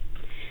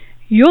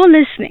You're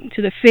listening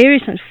to the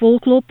Fairies and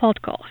Folklore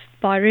podcast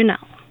by Renal.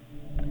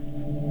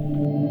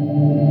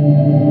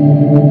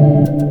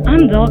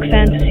 I'm dark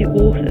fantasy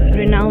author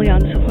Renal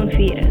Jansen van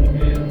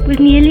Vieren. With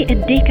nearly a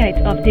decade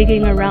of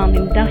digging around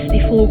in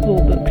dusty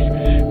folklore books,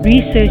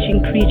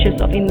 researching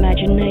creatures of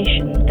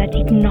imagination that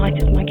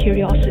ignited my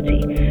curiosity,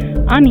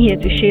 I'm here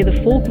to share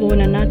the folklore in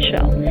a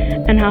nutshell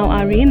and how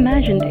I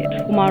reimagined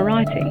it for my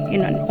writing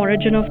in An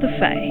Origin of the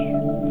Fae.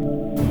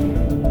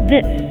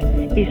 This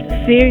is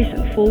the Fairies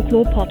and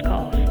Folklore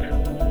podcast.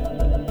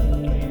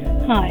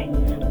 Hi,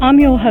 I'm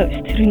your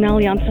host,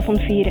 Renal Jansen van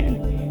Vieren.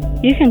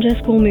 You can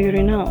just call me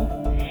Renal.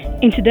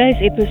 In today's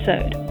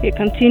episode, we're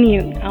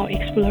continuing our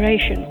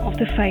exploration of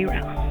the Fae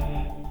realm.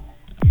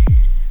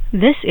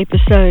 This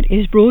episode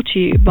is brought to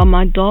you by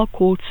my Dark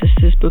Court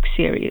Sisters book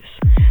series,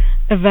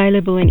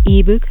 available in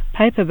ebook,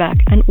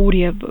 paperback, and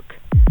audiobook.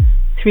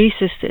 3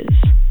 sisters,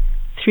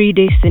 3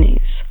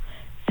 destinies,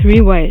 3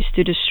 ways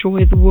to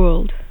destroy the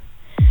world.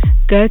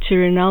 Go to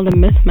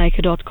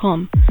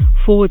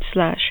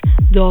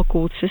renalthemythmaker.com/Dark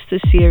Court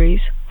Sisters series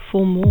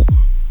for more.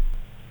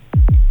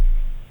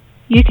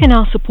 You can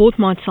now support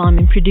my time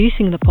in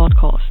producing the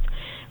podcast,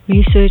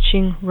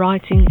 researching,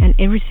 writing, and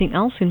everything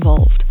else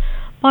involved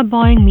by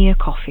buying me a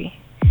coffee.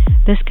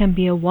 This can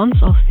be a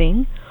once-off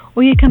thing,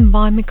 or you can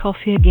buy me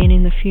coffee again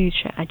in the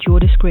future at your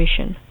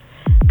discretion.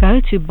 Go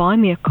to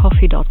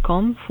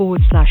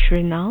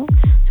buymeacoffee.com/Renal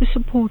to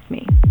support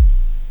me.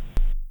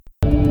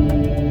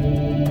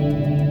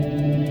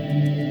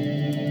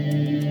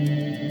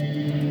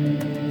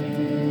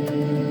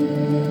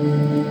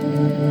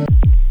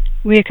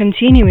 We're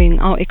continuing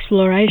our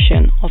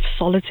exploration of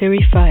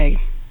solitary fae.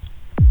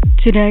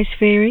 Today's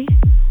fairy,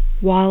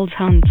 Wild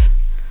Hunt,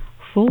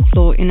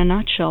 folklore in a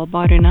nutshell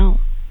by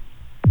Renal.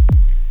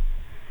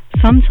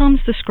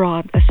 Sometimes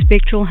described as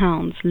spectral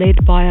hounds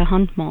led by a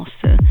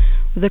huntmaster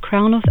with a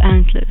crown of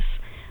antlers,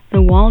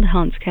 the Wild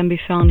Hunt can be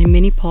found in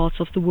many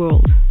parts of the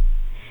world.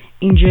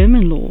 In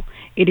German lore,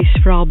 it is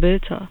Frau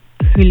Bertha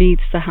who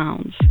leads the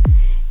hounds.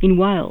 In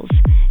Wales,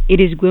 it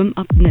is Gwyn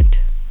ap Nudd.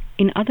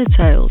 In other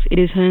tales, it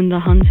is Herne the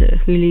Hunter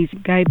who leads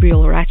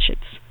Gabriel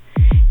Ratchets.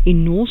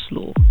 In Norse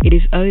lore, it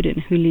is Odin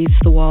who leads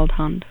the Wild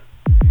Hunt.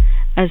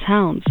 As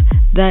hounds,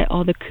 they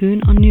are the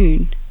Coon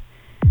Anún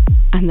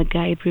and the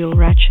Gabriel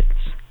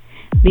Ratchets.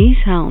 These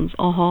hounds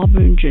are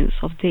harbingers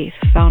of death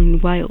found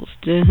in Wales,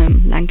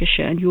 Durham,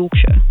 Lancashire, and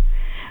Yorkshire.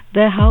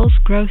 Their howls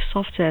grow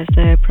softer as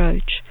they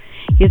approach,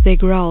 yet their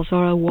growls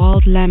are a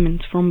wild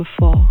lament from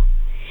afar.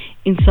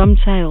 In some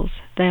tales,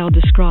 they are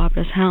described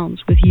as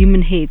hounds with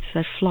human heads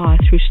that fly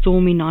through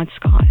stormy night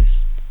skies.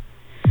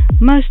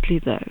 Mostly,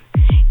 though,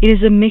 it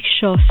is a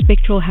mixture of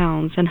spectral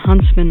hounds and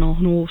huntsmen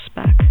on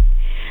horseback.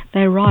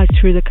 They ride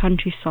through the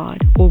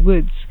countryside or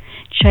woods,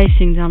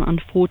 chasing down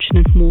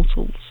unfortunate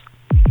mortals.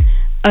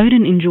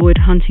 Odin enjoyed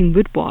hunting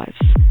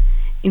woodwives.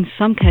 In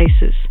some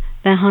cases,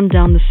 they hunt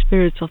down the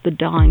spirits of the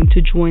dying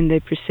to join their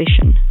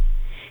procession.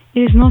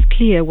 It is not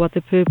clear what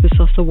the purpose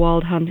of the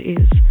Wild Hunt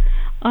is,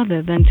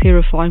 other than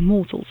terrifying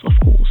mortals, of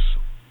course.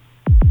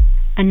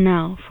 And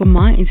now for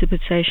my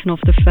interpretation of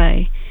the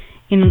Fae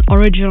in An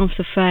Origin of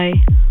the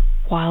Fae,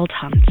 Wild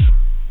Hunt.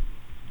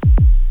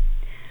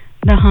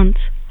 The Hunt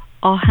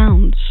are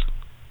hounds.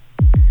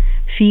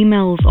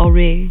 Females are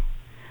rare.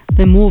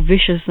 They're more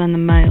vicious than the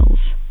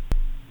males.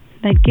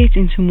 They get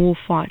into more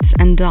fights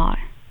and die.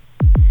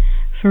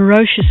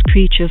 Ferocious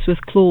creatures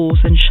with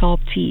claws and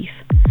sharp teeth,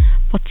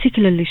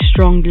 particularly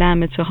strong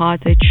glamour to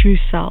hide their true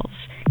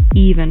selves,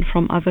 even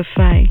from other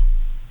fae.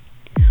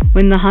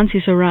 When the hunt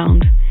is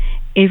around,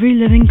 every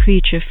living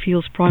creature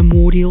feels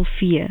primordial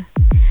fear.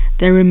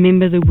 They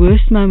remember the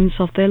worst moments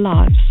of their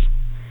lives.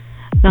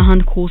 The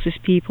hunt causes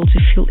people to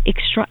feel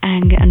extra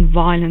anger and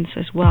violence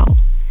as well.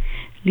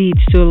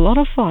 Leads to a lot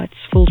of fights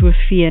filled with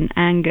fear and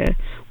anger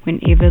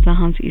whenever the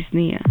hunt is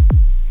near.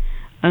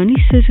 Only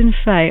certain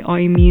fae are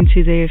immune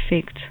to their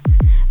effect.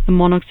 The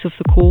monarchs of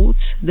the court,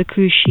 the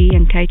Kushi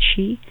and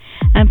Kaichi,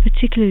 and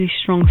particularly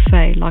strong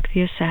fae like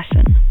the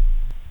assassin.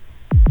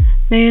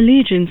 Their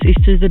allegiance is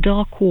to the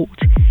Dark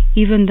Court,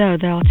 even though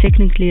they are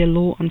technically a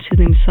law unto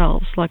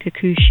themselves like a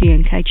Kushi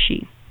and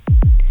Kaichi.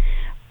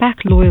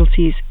 Pack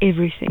loyalty is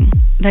everything.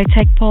 They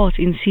take part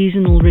in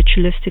seasonal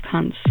ritualistic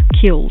hunts,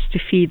 kills to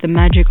feed the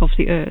magic of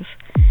the earth,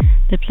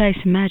 the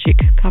place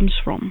magic comes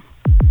from.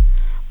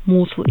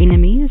 Mortal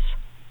enemies?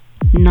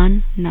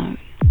 None known.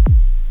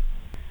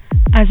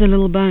 As a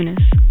little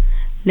bonus,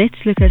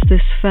 let's look at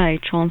this fae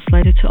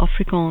translated to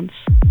Afrikaans,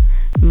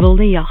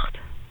 Wilde Jacht.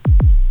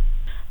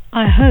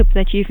 I hope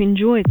that you've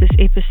enjoyed this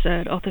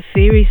episode of the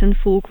Fairies and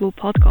Folklore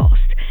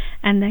podcast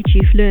and that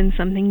you've learned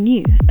something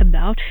new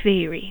about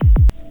fairy.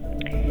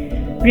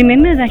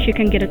 Remember that you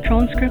can get a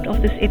transcript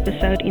of this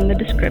episode in the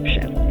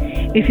description.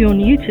 If you're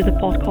new to the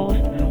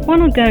podcast, why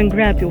not go and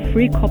grab your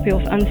free copy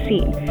of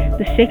Unseen,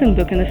 the second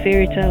book in the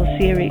fairy tale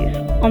series,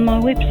 on my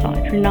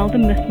website,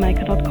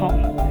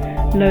 renalthemythmaker.com.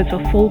 Loads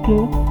of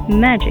folklore,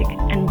 magic,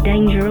 and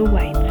danger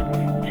await.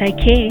 Take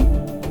care.